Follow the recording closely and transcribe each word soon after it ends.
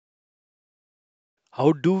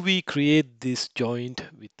How do we create this joint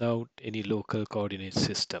without any local coordinate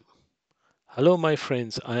system? Hello my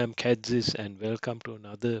friends, I am Kadzis and welcome to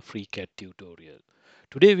another FreeCAD tutorial.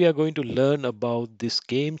 Today we are going to learn about this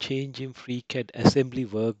game-changing FreeCAD assembly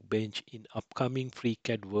workbench in upcoming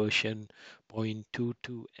FreeCAD version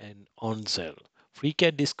 0.22 and Ondsel.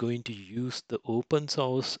 FreeCAD is going to use the open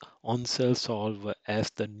source Ondsel solver as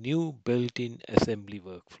the new built-in assembly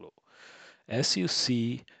workflow. As you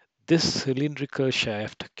see, this cylindrical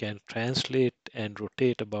shaft can translate and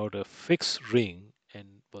rotate about a fixed ring and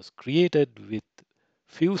was created with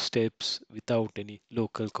few steps without any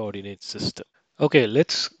local coordinate system. Okay,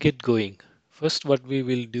 let's get going. First, what we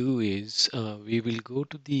will do is we will go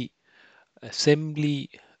to the assembly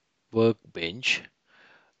workbench,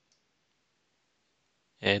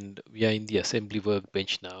 and we are in the assembly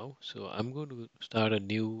workbench now. So I'm going to start a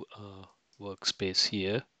new workspace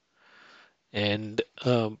here, and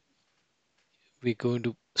we're going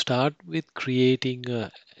to start with creating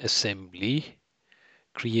a assembly,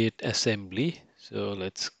 create assembly. So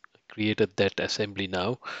let's create that assembly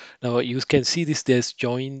now. Now you can see this, there's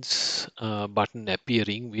joins button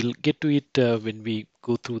appearing. We'll get to it when we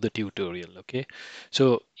go through the tutorial. Okay,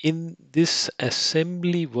 so in this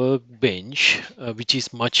assembly workbench, which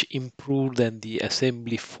is much improved than the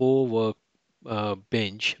assembly 4 work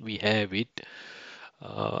bench, we have it,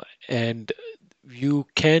 uh, and you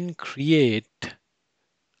can create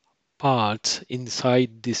parts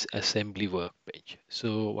inside this assembly workbench.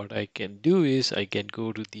 So what I can do is I can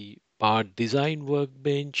go to the part design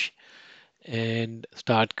workbench and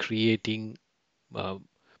start creating uh,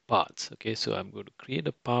 parts. Okay, so I'm going to create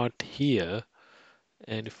a part here,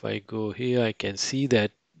 and if I go here I can see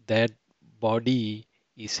that that body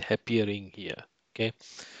is appearing here. Okay,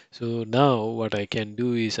 so now what I can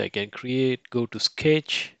do is I can go to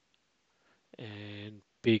sketch and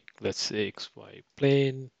pick, let's say, XY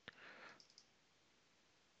plane,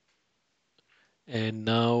 and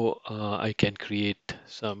now I can create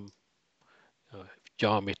some uh,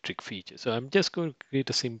 geometric features. So I'm just going to create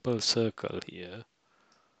a simple circle here.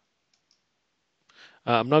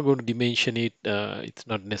 I'm not going to dimension it. It's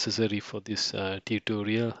not necessary for this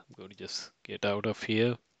tutorial. I'm going to just get out of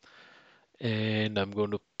here, and I'm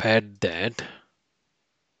going to pad that.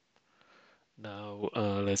 Now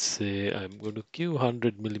let's say I'm going to give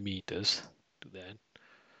 100 millimeters to that.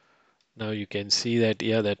 Now you can see that,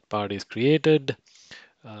 yeah, that part is created.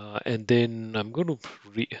 And then I'm going to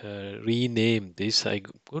rename this. I'm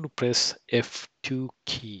going to press F2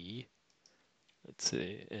 key, let's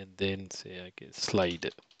say, and then say I can slider.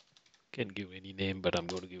 Can give any name, but I'm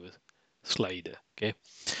going to give a slider. Okay.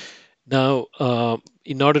 Now,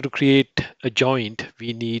 in order to create a joint,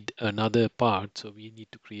 we need another part. So we need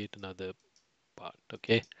to create another part.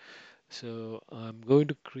 Okay. So I'm going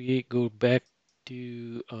to go back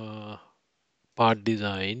to part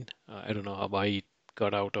design. I don't know how I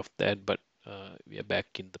got out of that, but we are back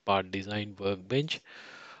in the part design workbench.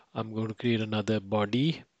 I'm going to create another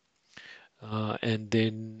body, and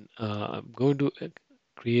then I'm going to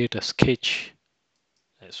create a sketch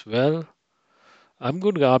as well. I'm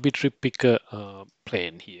going to arbitrarily pick a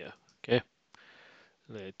plane here. Okay,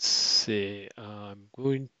 let's say I'm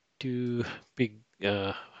going to pick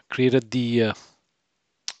created the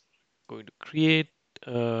going to create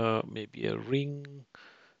maybe a ring.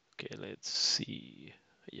 Okay, let's see.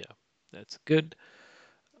 Yeah, that's good.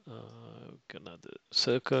 Another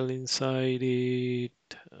circle inside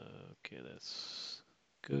it. Okay, that's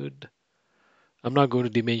good. I'm not going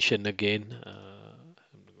to dimension again. I'm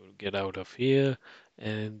going to get out of here,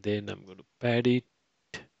 and then I'm going to pad it.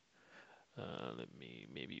 Let me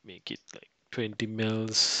maybe make it like 20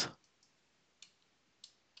 mils,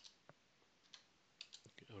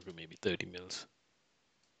 or maybe 30 mils.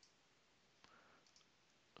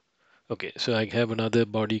 Okay, so I have another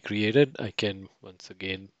body created. I can once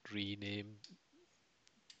again rename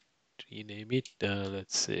it.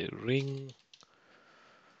 Let's say ring.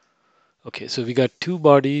 Okay, so we got two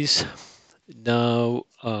bodies. Now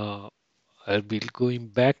I'll be going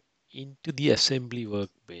back into the assembly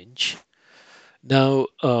workbench. Now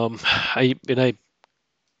when I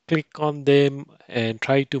click on them and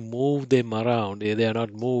try to move them around, they are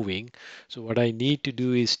not moving. So what I need to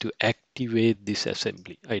do is to activate this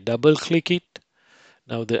assembly. I double click it.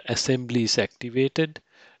 Now the assembly is activated.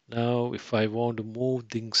 Now if I want to move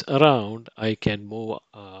things around, I can move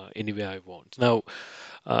anywhere I want. Now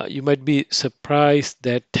you might be surprised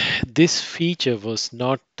that this feature was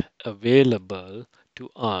not available to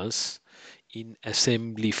us in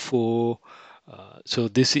assembly 4. So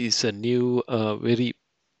this is a new very,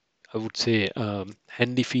 I would say,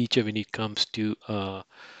 handy feature when it comes to uh,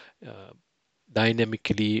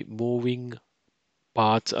 dynamically moving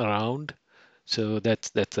parts around. So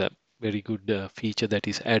that's a very good feature that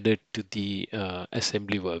is added to the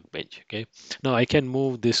assembly workbench. Okay, now I can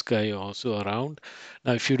move this guy also around.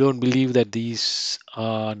 Now if you don't believe that these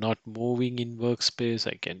are not moving in workspace,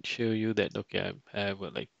 I can show you that. Okay, I have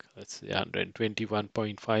like, let's say,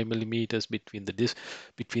 121.5 millimeters between the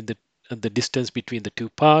distance between the two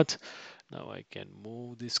parts. Now I can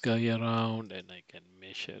move this guy around and I can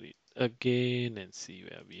measure it again and see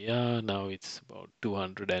where we are. Now it's about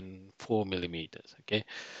 204 millimeters. Okay,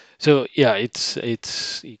 so yeah,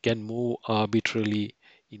 it's you can move arbitrarily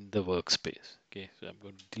in the workspace. Okay, so I'm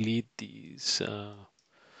going to delete these.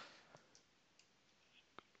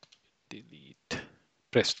 Delete.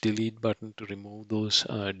 Press delete button to remove those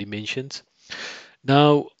dimensions.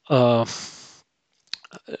 Now,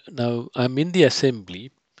 now I'm in the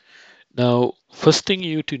assembly. Now, first thing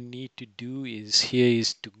you to need to do is here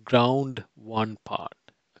is to ground one part.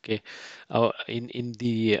 Okay, in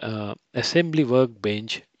the assembly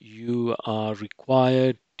workbench, you are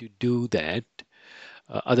required to do that.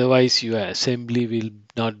 Otherwise, your assembly will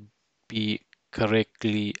not be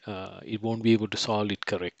correctly. It won't be able to solve it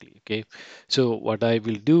correctly. Okay, so what I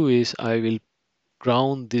will do is I will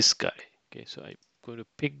ground this guy. Okay, so I'm going to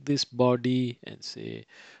pick this body and say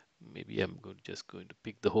maybe just going to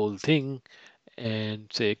pick the whole thing and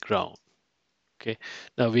say ground. Okay,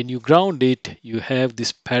 now when you ground it, you have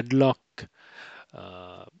this padlock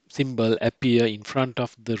symbol appear in front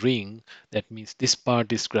of the ring. That means this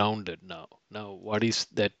part is grounded now. Now what is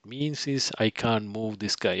that means is I can't move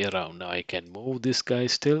this guy around. Now I can move this guy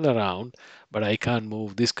still around, but I can't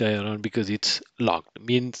move this guy around because it's locked.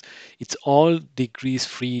 Means it's all degrees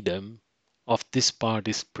freedom of this part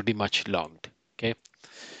is pretty much locked. Okay,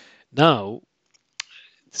 now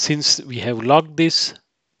since we have logged this,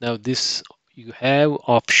 now this you have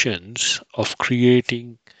options of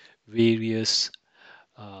creating various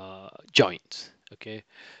joints. Okay,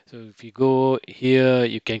 so if you go here,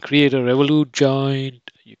 you can create a revolute joint,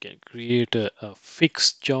 you can create a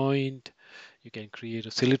fixed joint, you can create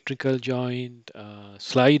a cylindrical joint,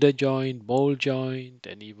 slider joint, ball joint,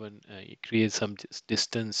 and even create some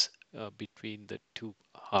distance between the two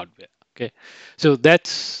hardware. Okay, so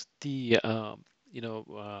that's the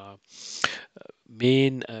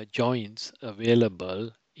main joints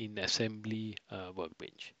available in assembly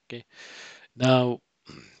workbench. Okay, now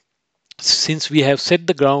since we have set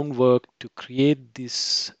the groundwork to create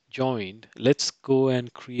this joint, let's go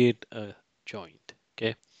and create a joint.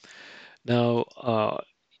 Okay, now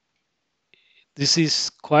this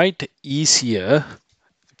is quite easier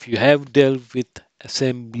if you have dealt with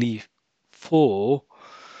assembly 4.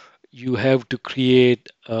 You have to create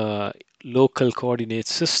local coordinate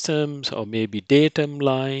systems or maybe datum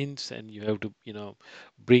lines, and you have to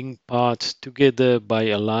bring parts together by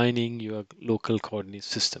aligning your local coordinate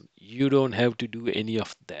system. You don't have to do any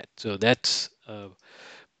of that, so that's a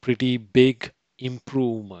pretty big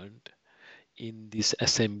improvement in this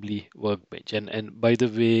assembly workbench. And by the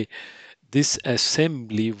way, this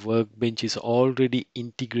assembly workbench is already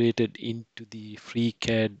integrated into the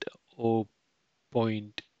FreeCAD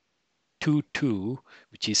 0.22,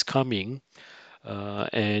 which is coming,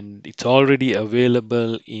 and it's already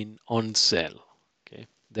available in Ondsel. Okay,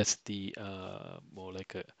 that's the more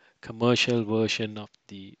like a commercial version of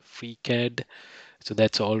the FreeCAD. So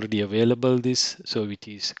that's already available. So it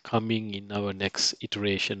is coming in our next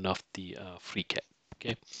iteration of the FreeCAD.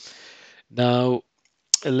 Okay, now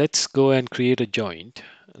let's go and create a joint.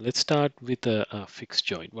 Let's start with a fixed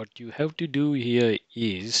joint. What you have to do here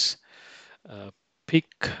is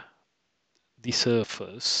pick the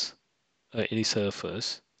surface, any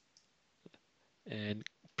surface, and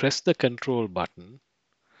press the control button.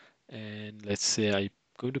 And let's say I'm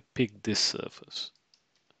going to pick this surface,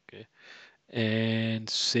 okay, and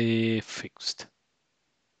say fixed.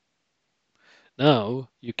 Now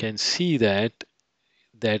you can see that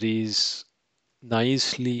that is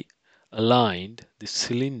nicely aligned. The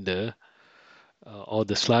cylinder or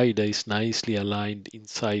the slider is nicely aligned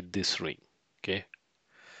inside this ring. Okay,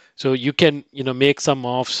 so you can make some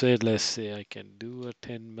offset. Let's say I can do a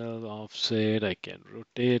 10 mil offset. I can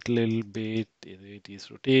rotate a little bit. It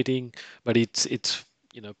is rotating, but it's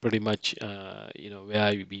pretty much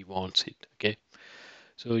where we want it. Okay,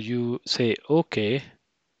 so you say okay.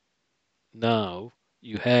 Now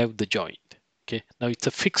you have the joint. Okay, now it's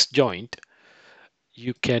a fixed joint.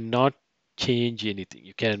 You cannot change anything,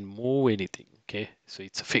 you can move anything. Okay, so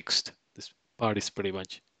it's fixed. This part is pretty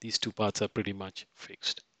much, these two parts are pretty much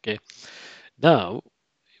fixed. Okay, now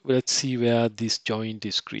let's see where this joint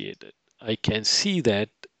is created. I can see that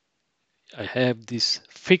I have this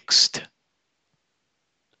fixed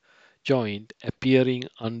joint appearing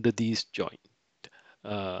under these joint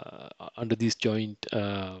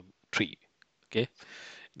tree. Okay.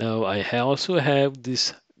 Now I also have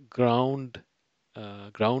this grounded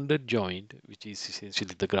joint, which is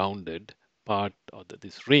essentially the grounded part of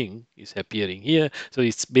this ring is appearing here. So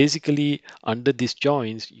it's basically under these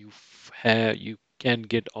joints you can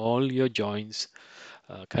get all your joints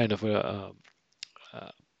kind of uh,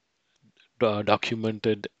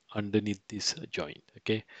 documented underneath this joint.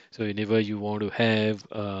 Okay, so whenever you want to have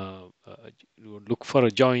you look for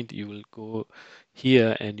a joint, you will go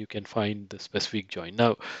here and you can find the specific joint.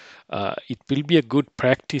 Now it will be a good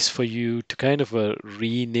practice for you to kind of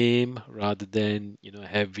rename rather than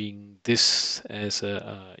having this as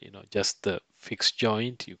a just the fixed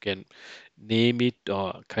joint. You can name it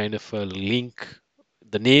or kind of a link.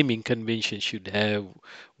 The naming convention should have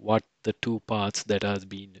what the two parts that has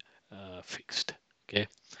been fixed. Okay,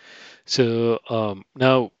 so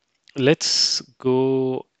now let's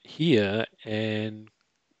go here and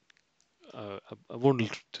I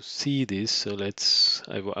wanted to see this. So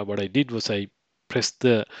what I did was I pressed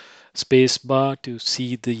the space bar to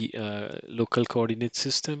see the local coordinate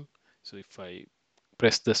system. So if I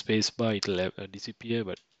press the space bar, it'll disappear,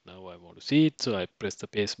 but now I want to see it. So I press the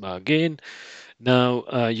space bar again.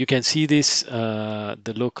 Now you can see this,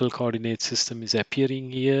 the local coordinate system is appearing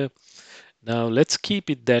here. Now let's keep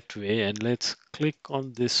it that way and let's click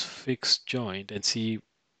on this fixed joint and see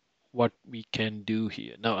what we can do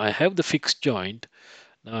here. Now I have the fixed joint.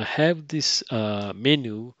 Now I have this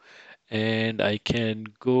menu and I can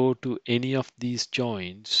go to any of these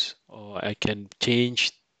joints, or I can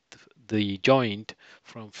change the joint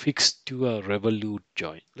from fixed to a revolute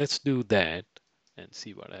joint. Let's do that and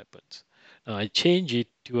see what happens. Now I change it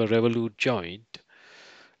to a revolute joint.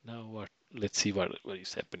 Now let's see what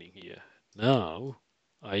is happening here. Now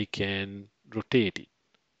I can rotate it,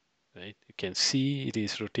 right? You can see it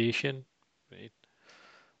is rotation, right?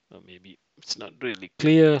 Or maybe it's not really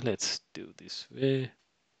clear. Let's do this way.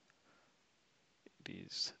 It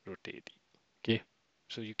is rotating. Okay.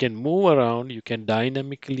 So you can move around, you can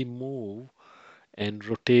dynamically move and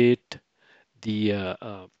rotate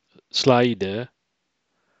the slider.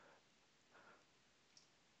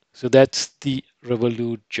 So that's the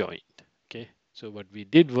revolute joint. Okay. So what we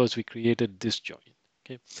did was we created this joint.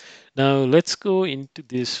 Okay. Now let's go into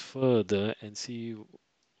this further and see.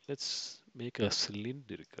 Let's make a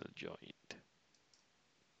cylindrical joint.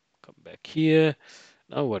 Come back here.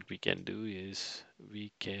 Now what we can do is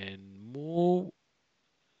we can move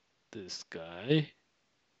this guy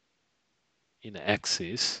in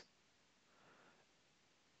axis.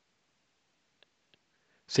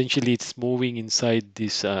 Essentially, it's moving inside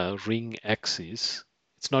this ring axis.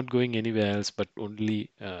 It's not going anywhere else, but only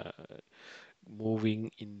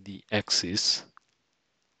moving in the axis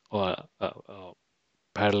or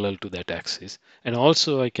parallel to that axis. And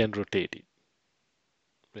also, I can rotate it.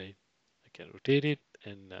 Right? I can rotate it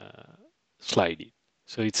and slide it.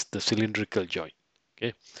 So it's the cylindrical joint.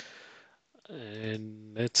 Okay.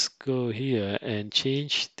 And let's go here and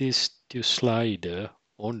change this to slider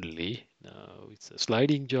only. Now it's a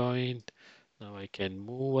sliding joint. Now I can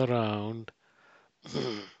move around,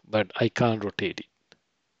 but I can't rotate it.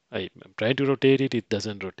 I'm trying to rotate it, it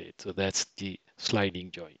doesn't rotate. So that's the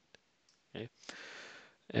sliding joint. Okay.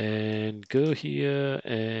 And go here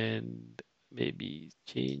and maybe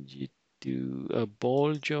change it to a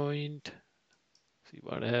ball joint. See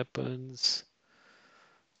what happens.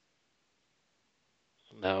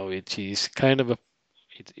 Now it is kind of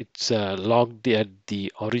it's logged at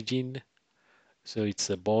the origin, so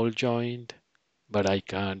it's a ball joint, but I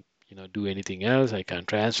can't do anything else. I can't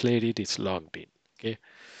translate it. It's logged in. Okay,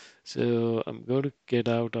 so I'm going to get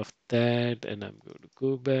out of that and I'm going to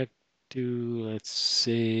go back to, let's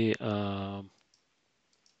say,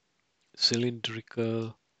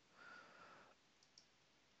 cylindrical,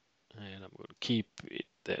 and I'm going to keep it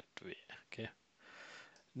that way. Okay.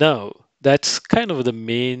 Now, that's kind of the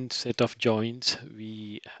main set of joints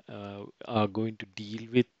we are going to deal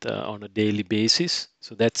with on a daily basis.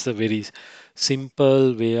 So that's a very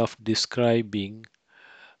simple way of describing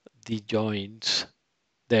the joints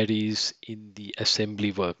that is in the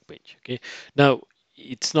assembly workbench. Okay. Now,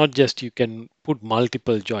 it's not just you can put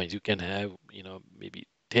multiple joints. You can have, maybe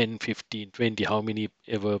 10, 15, 20, how many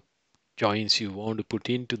ever joints you want to put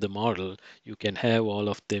into the model, you can have all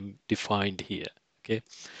of them defined here. Okay.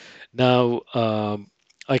 Now,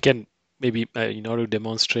 I can maybe, in order to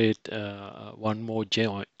demonstrate one more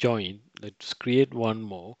join, let's create one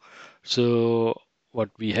more. So what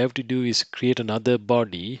we have to do is create another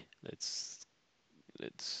body. Let's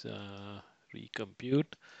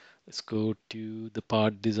recompute. Let's go to the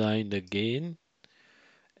part design again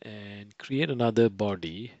and create another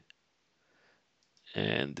body.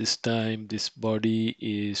 And this time this body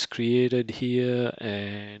is created here,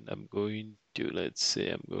 and I'm going to, let's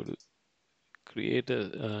say I'm going to create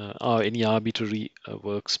a or any arbitrary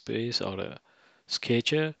workspace or a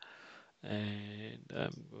sketcher, and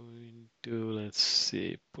I'm going to, let's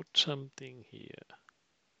say, put something here.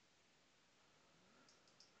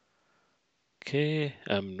 Okay,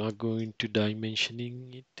 I'm not going to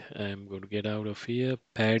dimensioning it. I'm going to get out of here,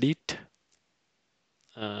 pad it.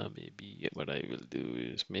 Maybe what I will do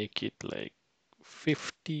is make it like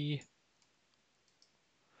 50.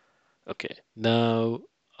 Okay, now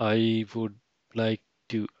I would like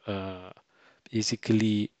to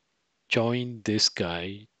basically join this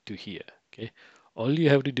guy to here. Okay, all you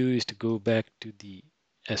have to do is to go back to the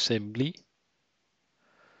assembly.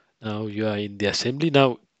 Now you are in the assembly.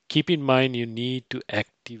 Now keep in mind you need to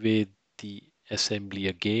activate the assembly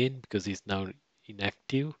again because it's now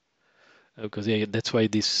inactive. Because yeah, that's why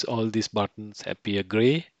this all these buttons appear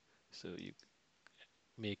gray. So you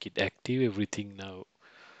make it active. Everything now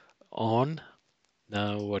on.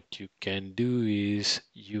 Now what you can do is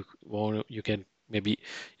you can maybe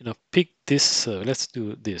pick this. Let's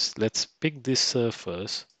do this. Let's pick this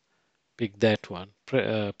surface. Pick that one.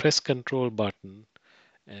 Press Control button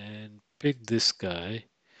and pick this guy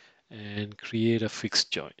and create a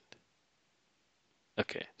fixed joint.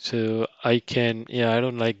 Okay, so I can, yeah, I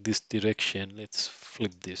don't like this direction. Let's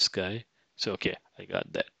flip this guy. So, okay, I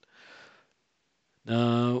got that.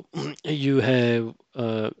 Now you have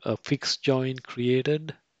a fixed joint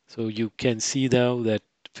created. So you can see now that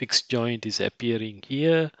fixed joint is appearing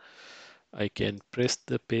here. I can press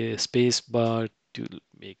the space bar to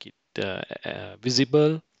make it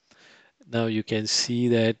visible. Now you can see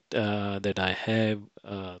that that I have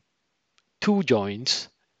two joints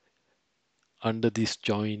under this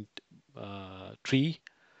joint tree,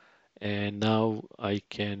 and now I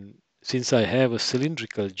can, since I have a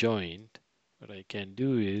cylindrical joint, what I can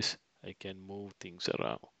do is I can move things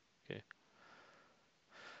around. Okay.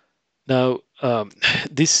 Now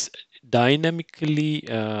this dynamically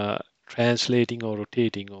translating or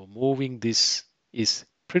rotating or moving this is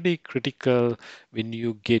pretty critical when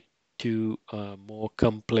you get to more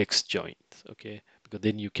complex joints. Okay, because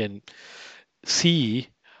then you can see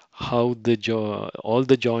how all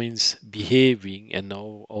the joints behaving, and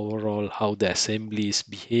now overall how the assembly is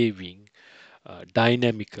behaving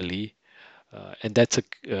dynamically, and that's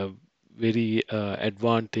a very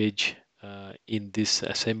advantage in this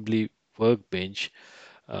assembly workbench,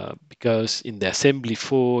 because in the assembly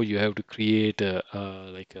 4 you have to create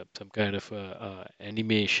some kind of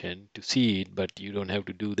animation to see it, but you don't have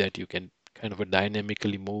to do that. You can kind of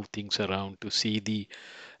dynamically move things around to see the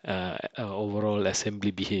overall assembly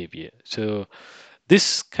behavior. So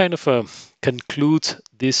this kind of concludes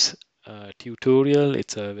this tutorial.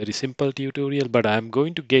 It's a very simple tutorial, but I'm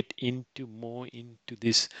going to get into more into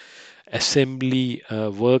this assembly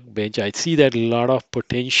workbench. I see that a lot of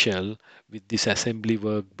potential with this assembly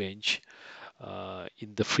workbench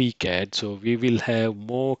in the FreeCAD. So we will have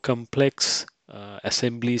more complex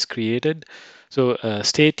assemblies created. So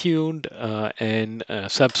stay tuned and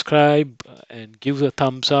subscribe and give a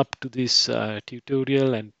thumbs up to this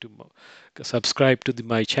tutorial, and to subscribe to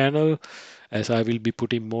my channel, as I will be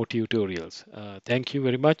putting more tutorials. Thank you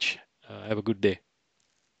very much. Have a good day.